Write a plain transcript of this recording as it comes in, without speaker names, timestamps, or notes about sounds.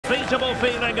unbeatable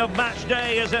feeling of match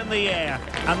day is in the air,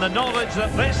 and the knowledge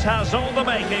that this has all the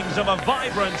makings of a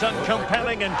vibrant and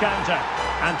compelling encounter.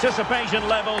 Anticipation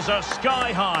levels are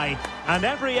sky high, and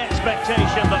every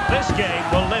expectation that this game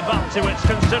will live up to its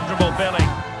considerable billing.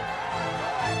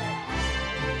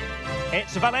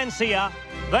 It's Valencia.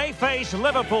 They face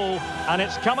Liverpool, and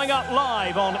it's coming up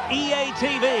live on EA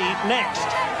TV next.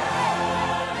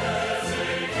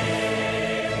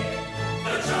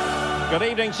 Good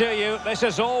evening to you. This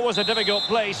is always a difficult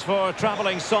place for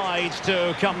travelling sides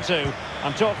to come to.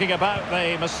 I'm talking about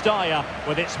the Mestalla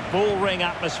with its bull-ring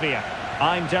atmosphere.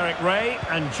 I'm Derek Ray,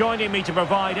 and joining me to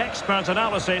provide expert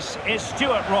analysis is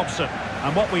Stuart Robson.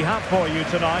 And what we have for you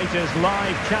tonight is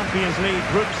live Champions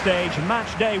League group stage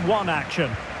match day 1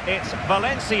 action. It's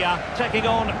Valencia taking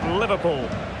on Liverpool.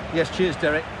 Yes, cheers,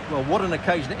 Derek. Well, what an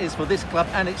occasion it is for this club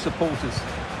and its supporters.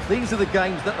 These are the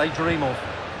games that they dream of.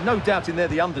 No doubting they're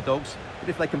the underdogs, but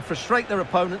if they can frustrate their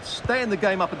opponents, stay in the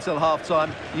game up until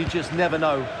half-time, you just never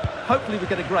know. Hopefully we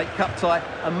get a great cup tie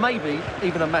and maybe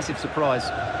even a massive surprise.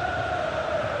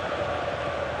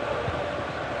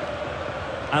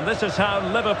 And this is how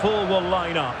Liverpool will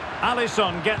line up.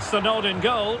 Alisson gets the nod in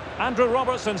goal. Andrew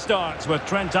Robertson starts with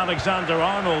Trent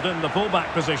Alexander-Arnold in the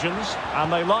fullback positions.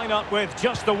 And they line up with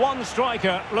just the one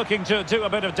striker looking to do a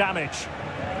bit of damage.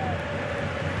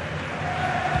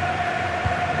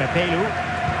 Pepelu.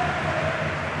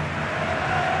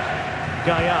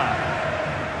 Gaia.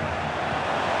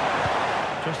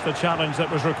 Just the challenge that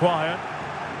was required.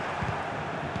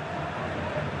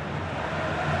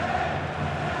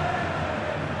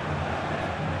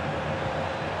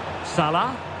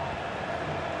 Salah.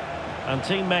 And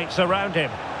teammates around him.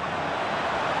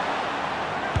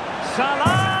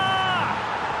 Salah!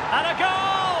 And a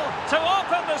goal to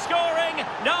open the scoring.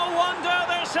 No wonder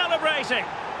they're celebrating.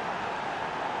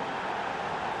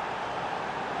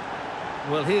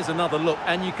 Well, here's another look,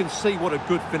 and you can see what a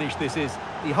good finish this is.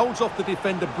 He holds off the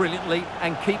defender brilliantly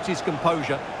and keeps his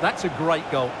composure. That's a great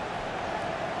goal.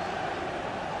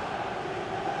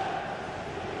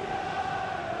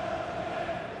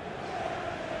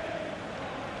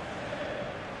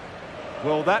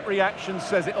 Well, that reaction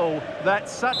says it all.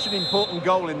 That's such an important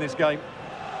goal in this game.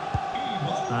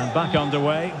 And back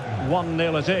underway.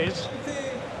 1-0 it is.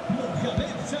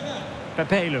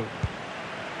 Pepelu.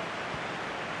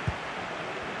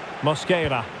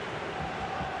 Mosquera.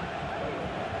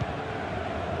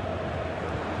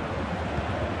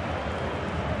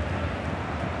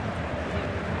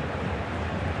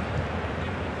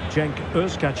 Cenk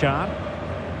Özkaçar.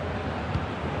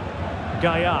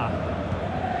 Gaia.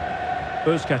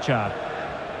 Özkaçar.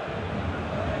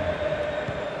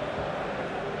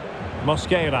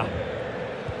 Mosquera.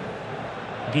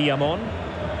 Guillamon.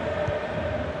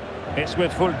 It's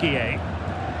with Fulquier.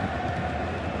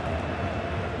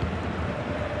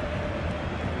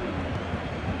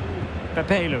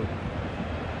 Pepelu.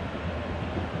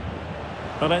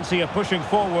 Valencia pushing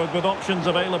forward with options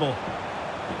available.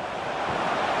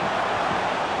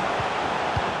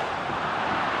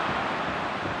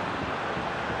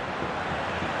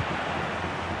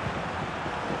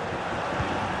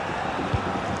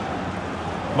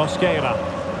 Mosquera.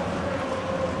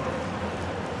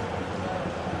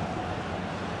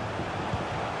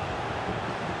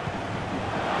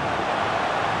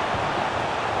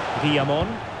 Guillamon.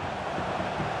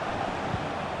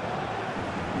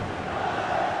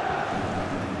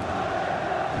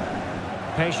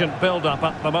 Patient build-up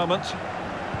at the moment.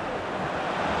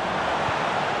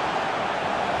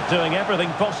 Doing everything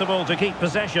possible to keep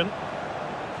possession.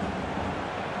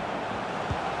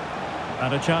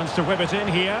 And a chance to whip it in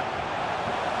here.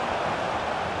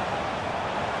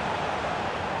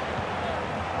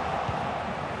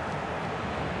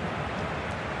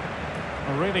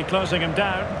 Really closing him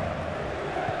down.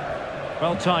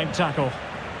 Well-timed tackle.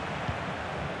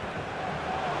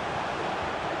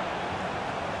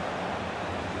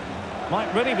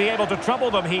 Might really be able to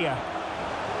trouble them here.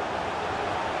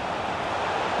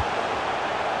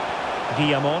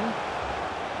 Guillamon.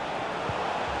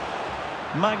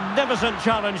 Magnificent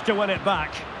challenge to win it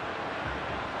back.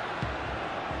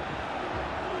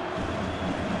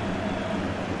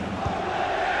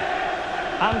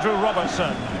 Andrew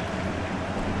Robertson.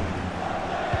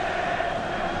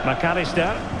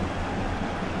 McAllister.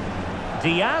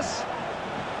 Diaz.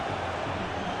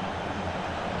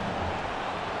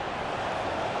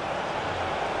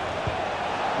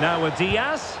 Now with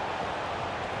Diaz.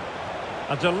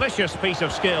 A delicious piece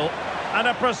of skill. And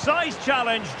a precise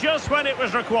challenge just when it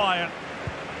was required.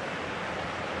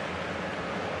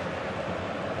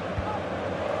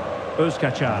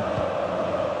 Özkaçar.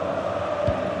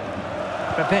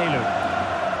 Pepelu.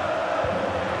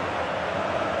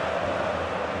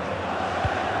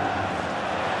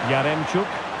 Yaremchuk.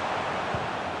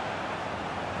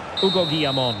 Hugo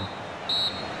Guillamon.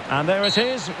 And there it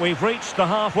is. We've reached the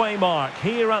halfway mark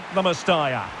here at the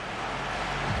Mestalla.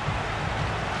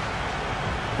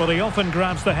 Well, he often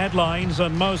grabs the headlines,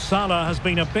 and Mo Salah has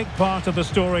been a big part of the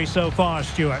story so far,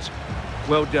 Stuart.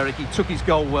 Well, Derek, he took his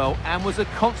goal well and was a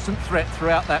constant threat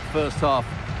throughout that first half.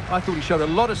 I thought he showed a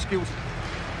lot of skills.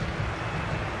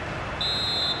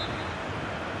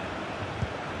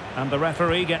 And the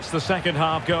referee gets the second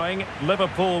half going.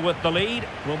 Liverpool with the lead.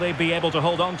 Will they be able to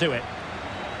hold on to it?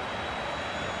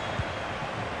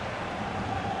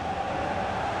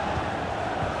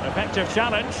 Effective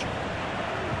challenge.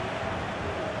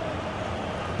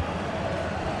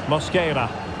 Mosquera.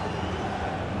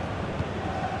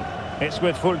 It's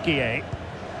with Fulquier.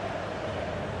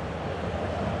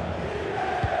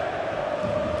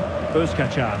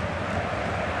 Özkaçar.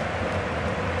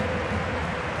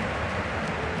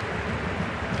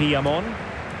 Guillamon.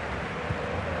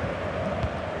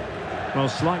 Well,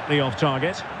 slightly off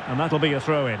target, and that'll be a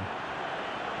throw-in.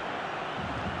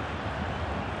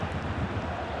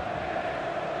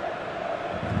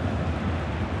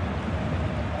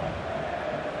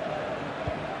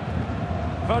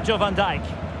 Virgil van Dijk.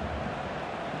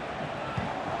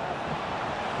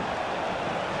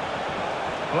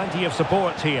 Plenty of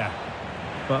support here,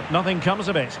 but nothing comes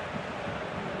of it.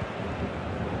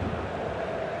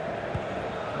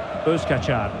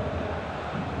 Özkaçar.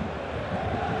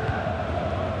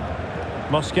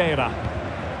 Mosquera.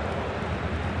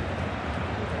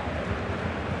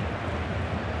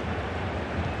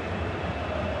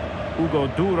 Hugo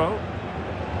Duro.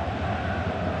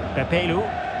 Pepelu.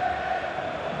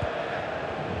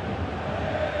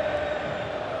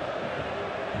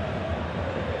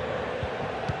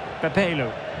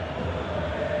 Pepelu.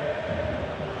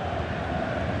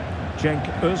 Cenk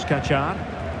Özkaçar.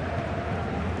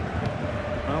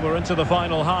 Well, we're into the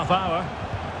final half hour.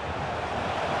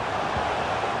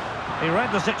 He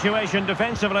read the situation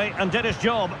defensively and did his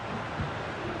job.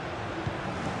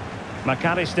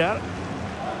 McAllister.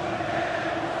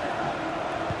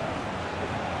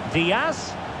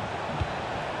 Diaz.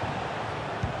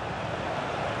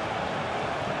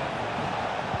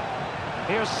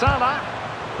 Here's Salah.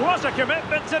 What a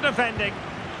commitment to defending.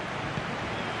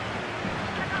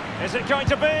 Is it going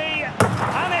to be?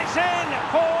 And it's in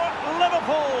for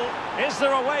Liverpool. Is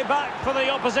there a way back for the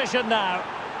opposition now?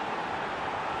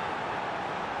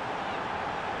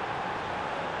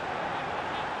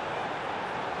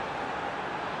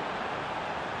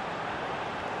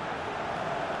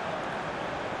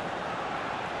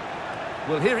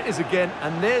 Well, here it is again,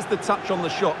 and there's the touch on the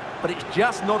shot, but it's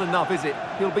just not enough, is it?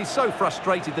 He'll be so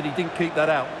frustrated that he didn't keep that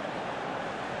out.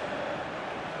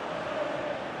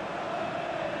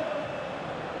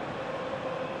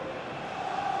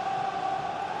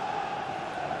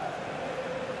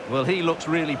 Well, he looks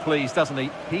really pleased, doesn't he?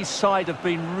 His side have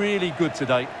been really good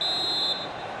today.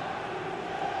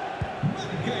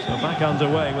 So back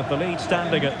underway with the lead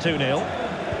standing at 2-0.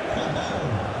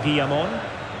 Guillamon.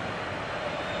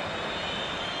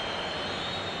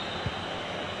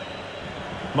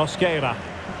 Mosquera.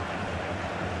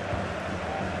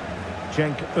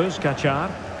 Cenk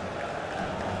Özkaçar.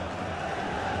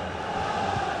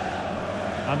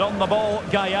 And on the ball,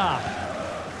 Gaia.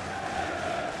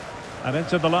 And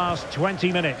into the last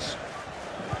 20 minutes.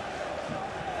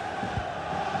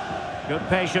 Good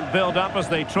patient build-up as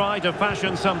they try to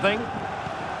fashion something.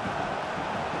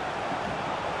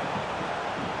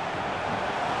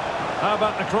 How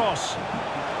about the cross?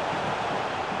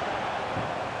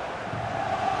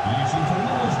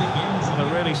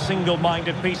 A really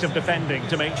single-minded piece of defending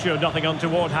to make sure nothing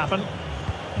untoward happened.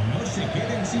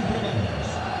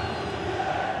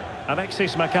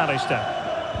 Alexis McAllister.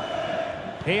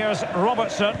 Here's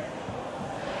Robertson.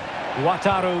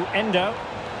 Wataru Endo.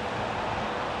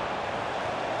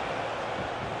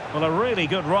 Well, a really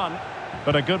good run,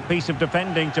 but a good piece of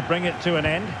defending to bring it to an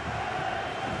end.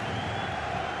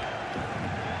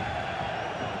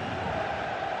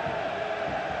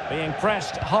 Being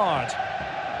pressed hard.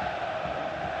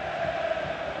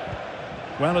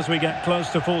 Well, as we get close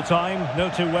to full time,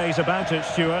 no two ways about it,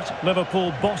 Stuart.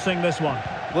 Liverpool bossing this one.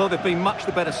 Well, they've been much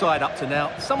the better side up to now.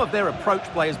 Some of their approach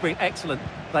play has been excellent.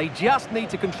 They just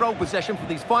need to control possession for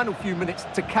these final few minutes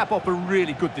to cap off a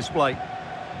really good display.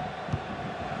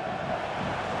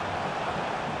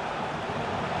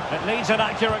 It needs an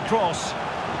accurate cross.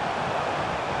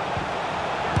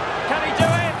 Can he do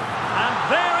it? And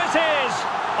there it is!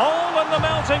 All in the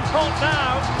melting pot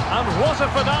now. And what a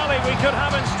finale we could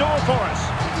have in store for us.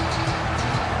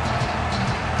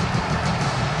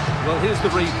 Well, here's the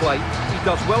replay. He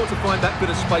does well to find that bit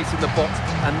of space in the box,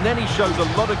 and then he shows a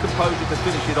lot of composure to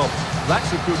finish it off.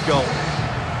 That's a good goal.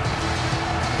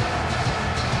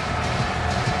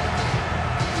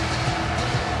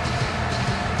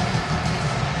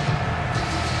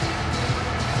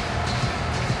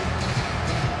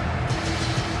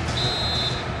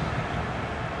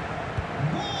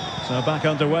 So back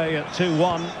underway at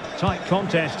 2-1. Tight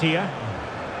contest here.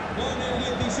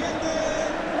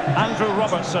 Andrew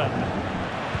Robertson.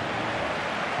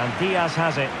 And Diaz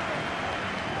has it.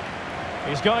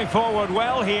 He's going forward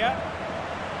well here.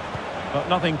 But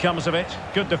nothing comes of it.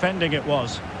 Good defending it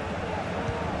was.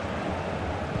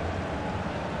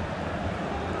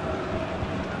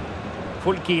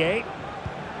 Fulquier.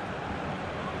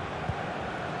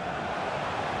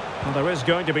 Well, there is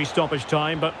going to be stoppage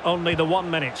time, but only the 1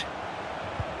 minute.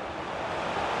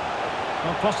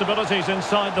 Well, possibilities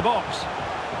inside the box.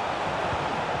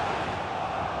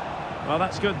 Well,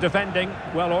 that's good defending.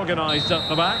 Well organised at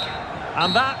the back.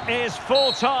 And that is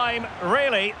full time.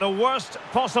 Really, the worst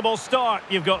possible start,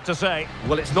 you've got to say.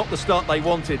 Well, it's not the start they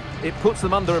wanted. It puts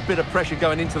them under a bit of pressure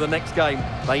going into the next game.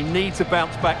 They need to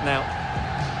bounce back now.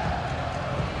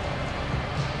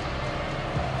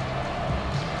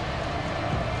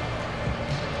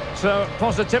 So,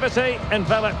 positivity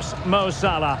envelops Mo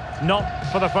Salah. Not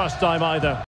for the first time either.